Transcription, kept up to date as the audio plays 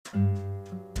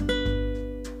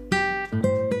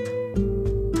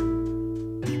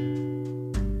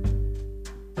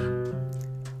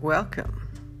Welcome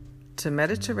to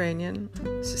Mediterranean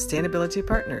Sustainability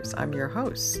Partners. I'm your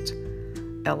host,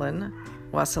 Ellen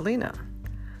Wassilina.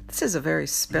 This is a very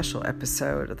special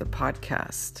episode of the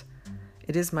podcast.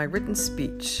 It is my written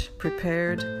speech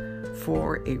prepared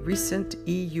for a recent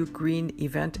EU Green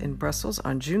event in Brussels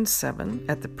on June 7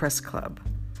 at the Press Club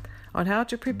on how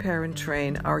to prepare and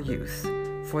train our youth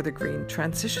for the green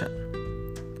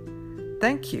transition.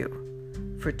 Thank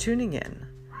you for tuning in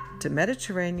to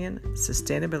Mediterranean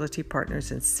Sustainability Partners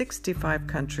in 65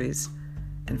 countries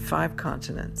and 5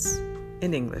 continents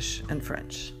in English and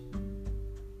French.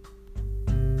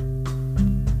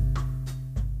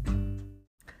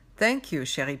 Thank you,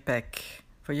 Sherry Peck,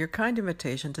 for your kind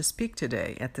invitation to speak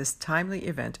today at this timely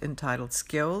event entitled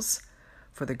Skills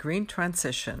for the Green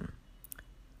Transition,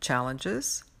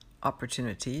 Challenges,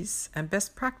 Opportunities, and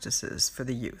Best Practices for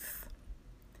the Youth.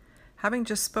 Having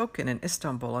just spoken in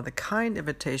Istanbul on the kind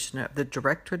invitation of the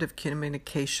Directorate of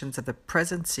Communications of the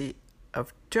Presidency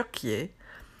of Turkey,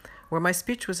 where my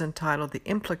speech was entitled The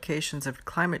Implications of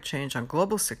Climate Change on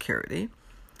Global Security,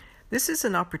 this is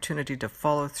an opportunity to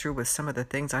follow through with some of the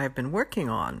things I have been working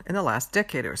on in the last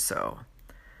decade or so.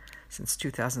 Since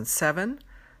 2007,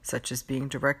 such as being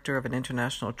director of an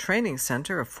international training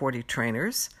center of 40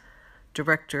 trainers,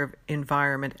 director of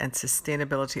Environment and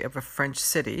Sustainability of a French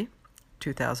city,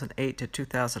 2008 to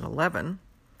 2011,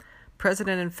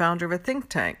 president and founder of a think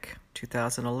tank,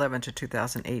 2011 to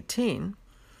 2018,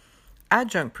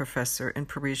 adjunct professor in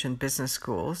Parisian business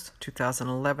schools,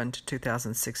 2011 to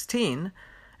 2016,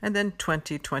 and then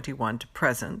 2021 to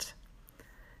present,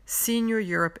 senior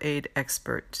Europe aid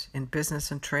expert in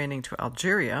business and training to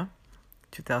Algeria,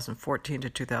 2014 to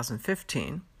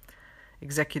 2015,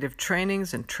 executive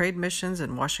trainings and trade missions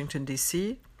in Washington,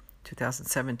 D.C.,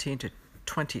 2017 to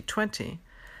 2020,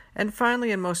 and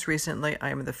finally and most recently,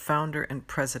 I am the founder and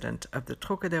president of the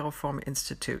Trocadero Forum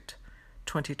Institute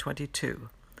 2022,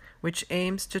 which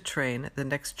aims to train the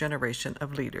next generation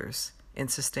of leaders in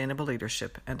sustainable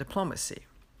leadership and diplomacy.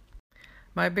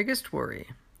 My biggest worry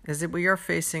is that we are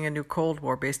facing a new Cold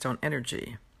War based on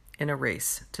energy in a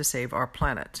race to save our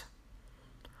planet.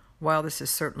 While this is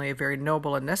certainly a very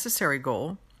noble and necessary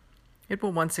goal, it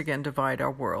will once again divide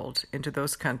our world into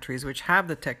those countries which have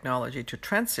the technology to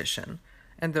transition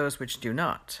and those which do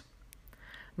not.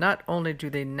 Not only do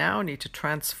they now need to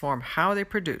transform how they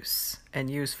produce and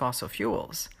use fossil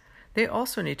fuels, they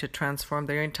also need to transform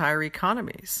their entire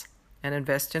economies and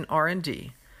invest in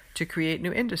R&D to create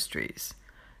new industries,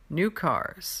 new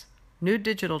cars, new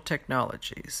digital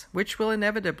technologies, which will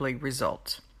inevitably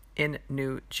result in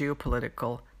new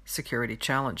geopolitical security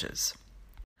challenges.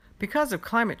 Because of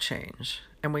climate change,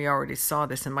 and we already saw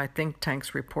this in my think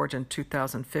tank's report in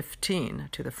 2015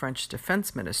 to the French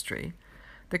Defense Ministry,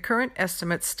 the current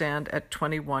estimates stand at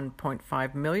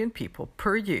 21.5 million people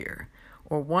per year,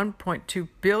 or 1.2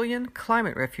 billion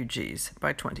climate refugees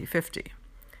by 2050,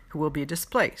 who will be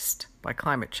displaced by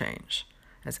climate change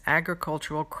as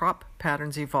agricultural crop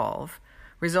patterns evolve,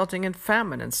 resulting in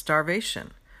famine and starvation,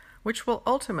 which will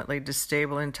ultimately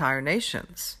destabilize entire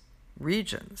nations,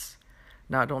 regions.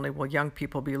 Not only will young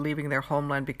people be leaving their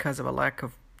homeland because of a lack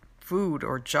of food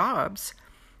or jobs,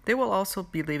 they will also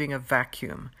be leaving a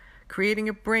vacuum, creating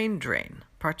a brain drain,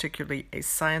 particularly a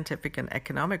scientific and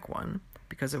economic one,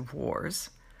 because of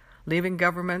wars, leaving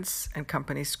governments and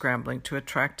companies scrambling to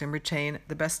attract and retain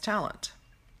the best talent.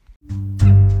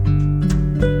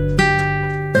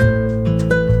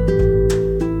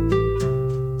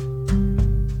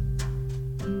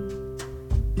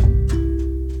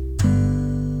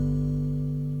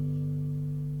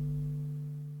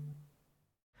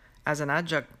 As an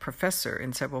adjunct professor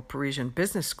in several Parisian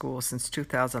business schools since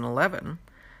 2011,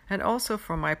 and also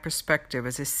from my perspective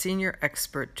as a senior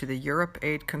expert to the Europe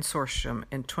Aid Consortium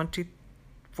in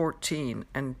 2014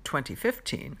 and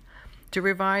 2015, to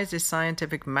revise a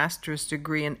scientific master's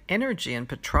degree in energy and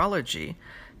petrology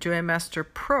to a master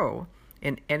pro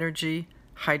in energy,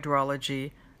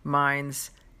 hydrology,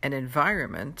 mines, and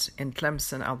environment in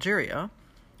Tlemcen, Algeria,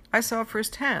 I saw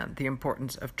firsthand the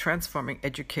importance of transforming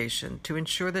education to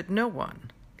ensure that no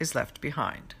one is left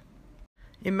behind.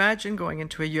 Imagine going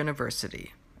into a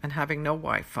university and having no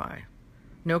Wi-Fi,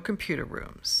 no computer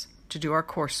rooms to do our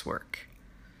coursework.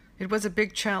 It was a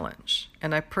big challenge,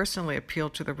 and I personally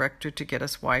appealed to the rector to get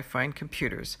us Wi-Fi and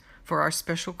computers for our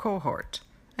special cohort,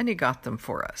 and he got them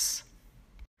for us.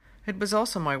 It was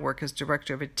also my work as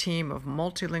director of a team of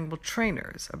multilingual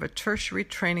trainers of a tertiary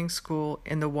training school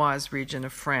in the Oise region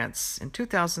of France in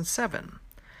 2007,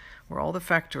 where all the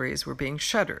factories were being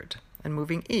shuttered and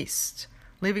moving east,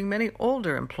 leaving many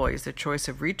older employees the choice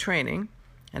of retraining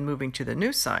and moving to the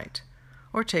new site,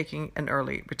 or taking an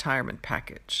early retirement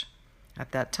package.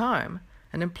 At that time,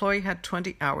 an employee had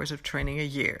 20 hours of training a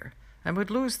year and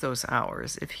would lose those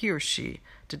hours if he or she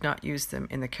did not use them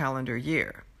in the calendar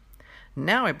year.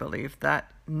 Now I believe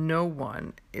that no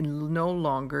one no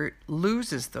longer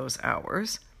loses those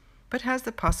hours, but has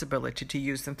the possibility to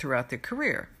use them throughout their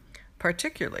career,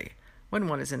 particularly when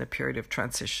one is in a period of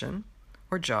transition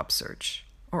or job search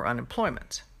or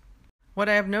unemployment. What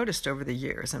I have noticed over the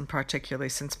years, and particularly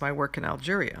since my work in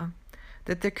Algeria,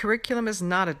 that the curriculum is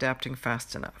not adapting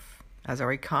fast enough as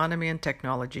our economy and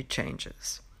technology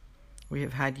changes. We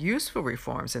have had useful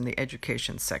reforms in the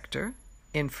education sector,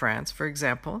 in France, for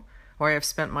example, where I have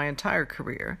spent my entire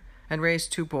career and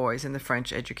raised 2 boys in the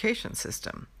French education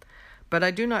system. But I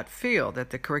do not feel that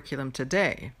the curriculum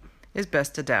today is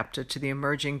best adapted to the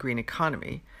emerging green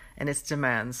economy and its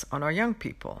demands on our young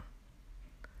people.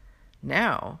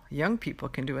 Now, young people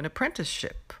can do an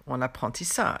apprenticeship, en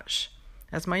apprentissage,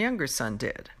 as my younger son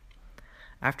did.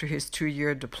 After his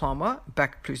 2-year diploma,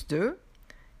 Bac plus 2,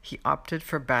 he opted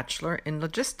for Bachelor in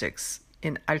Logistics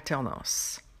in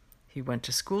alternance. He went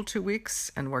to school 2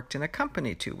 weeks and worked in a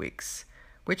company 2 weeks,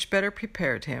 which better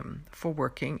prepared him for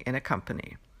working in a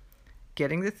company,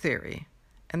 getting the theory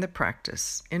and the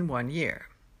practice in 1 year.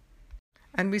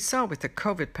 And we saw with the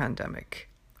COVID pandemic,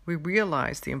 we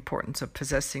realized the importance of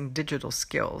possessing digital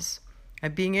skills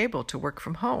and being able to work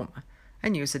from home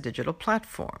and use a digital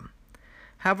platform.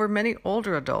 However, many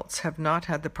older adults have not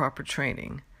had the proper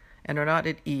training and are not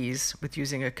at ease with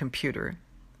using a computer,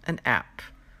 an app,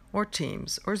 or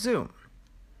Teams or Zoom.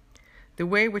 The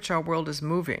way which our world is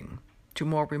moving to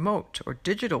more remote or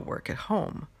digital work at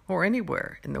home or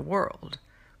anywhere in the world,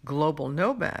 global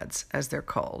nomads as they're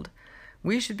called,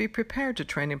 we should be prepared to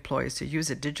train employees to use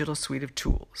a digital suite of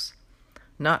tools.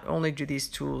 Not only do these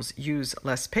tools use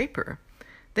less paper,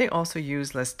 they also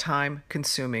use less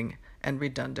time-consuming and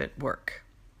redundant work.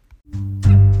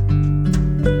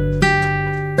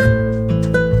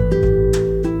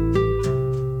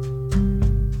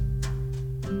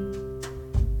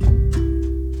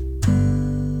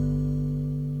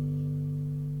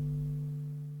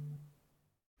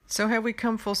 So have we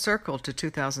come full circle to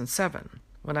 2007,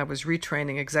 when I was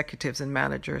retraining executives and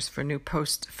managers for new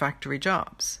post-factory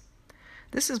jobs.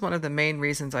 This is one of the main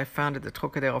reasons I founded the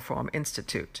Trocadero Forum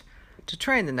Institute, to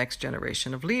train the next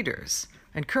generation of leaders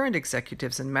and current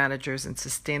executives and managers in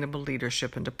sustainable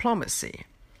leadership and diplomacy.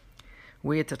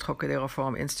 We at the Trocadero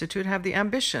Forum Institute have the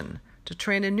ambition to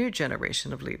train a new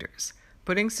generation of leaders,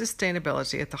 putting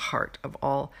sustainability at the heart of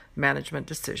all management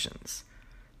decisions,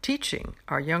 teaching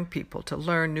our young people to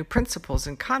learn new principles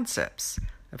and concepts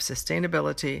of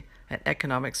sustainability and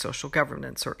economic social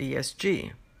governance, or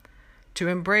ESG, to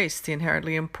embrace the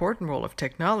inherently important role of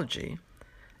technology,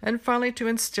 and finally to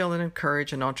instill and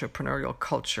encourage an entrepreneurial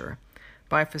culture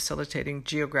by facilitating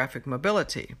geographic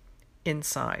mobility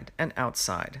inside and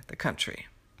outside the country.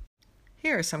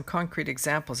 Here are some concrete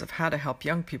examples of how to help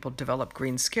young people develop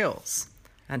green skills,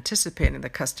 anticipating the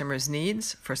customer's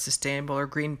needs for sustainable or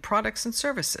green products and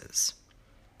services.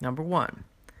 Number 1.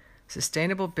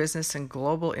 Sustainable Business and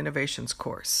Global Innovations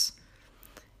course.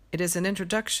 It is an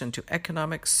introduction to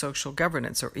economic social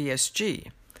governance, or ESG,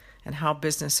 and how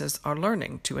businesses are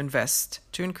learning to invest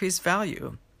to increase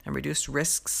value and reduce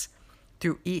risks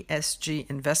through ESG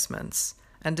investments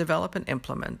and develop and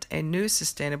implement a new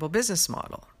sustainable business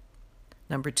model.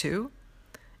 Number 2,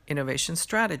 innovation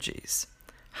strategies.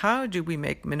 How do we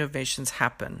make innovations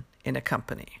happen in a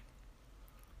company?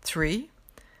 3,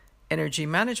 energy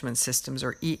management systems,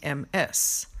 or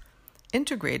EMS,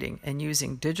 integrating and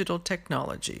using digital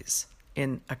technologies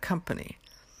in a company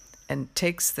and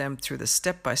takes them through the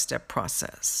step-by-step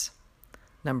process.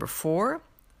 Number 4,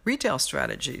 retail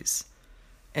strategies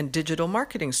and digital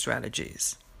marketing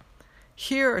strategies.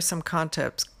 Here are some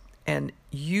concepts and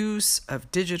use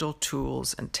of digital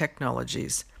tools and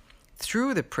technologies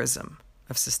through the prism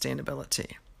of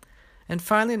sustainability. And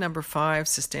finally, number 5,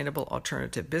 sustainable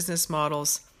alternative business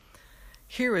models.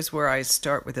 Here is where I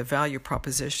start with a value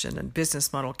proposition and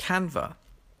business model canvas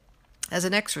as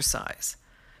an exercise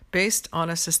based on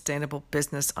a sustainable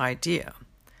business idea,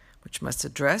 which must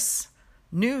address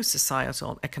new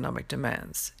societal and economic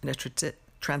demands in a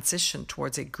transition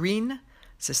towards a green,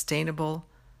 sustainable,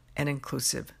 and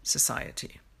inclusive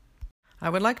society. I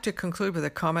would like to conclude with a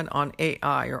comment on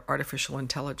AI, or artificial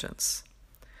intelligence.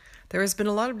 There has been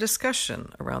a lot of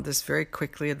discussion around this very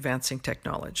quickly advancing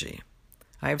technology.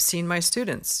 I have seen my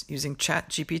students using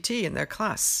ChatGPT in their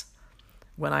class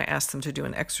when I ask them to do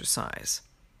an exercise.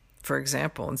 For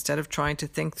example, instead of trying to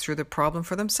think through the problem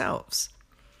for themselves.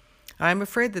 I am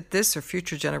afraid that this or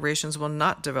future generations will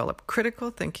not develop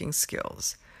critical thinking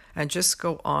skills and just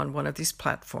go on one of these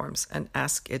platforms and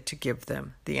ask it to give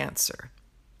them the answer.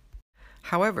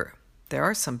 However, there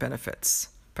are some benefits,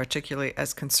 particularly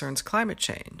as concerns climate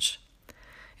change.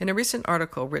 In a recent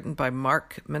article written by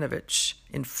Mark Minovich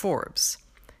in Forbes,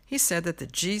 he said that the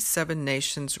G7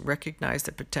 nations recognize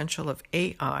the potential of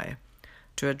AI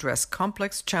to address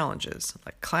complex challenges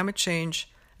like climate change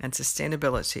and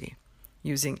sustainability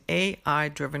using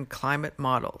AI-driven climate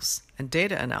models and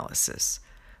data analysis,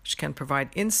 which can provide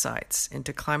insights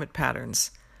into climate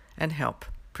patterns and help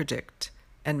predict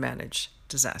and manage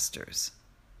disasters.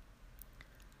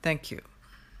 Thank you.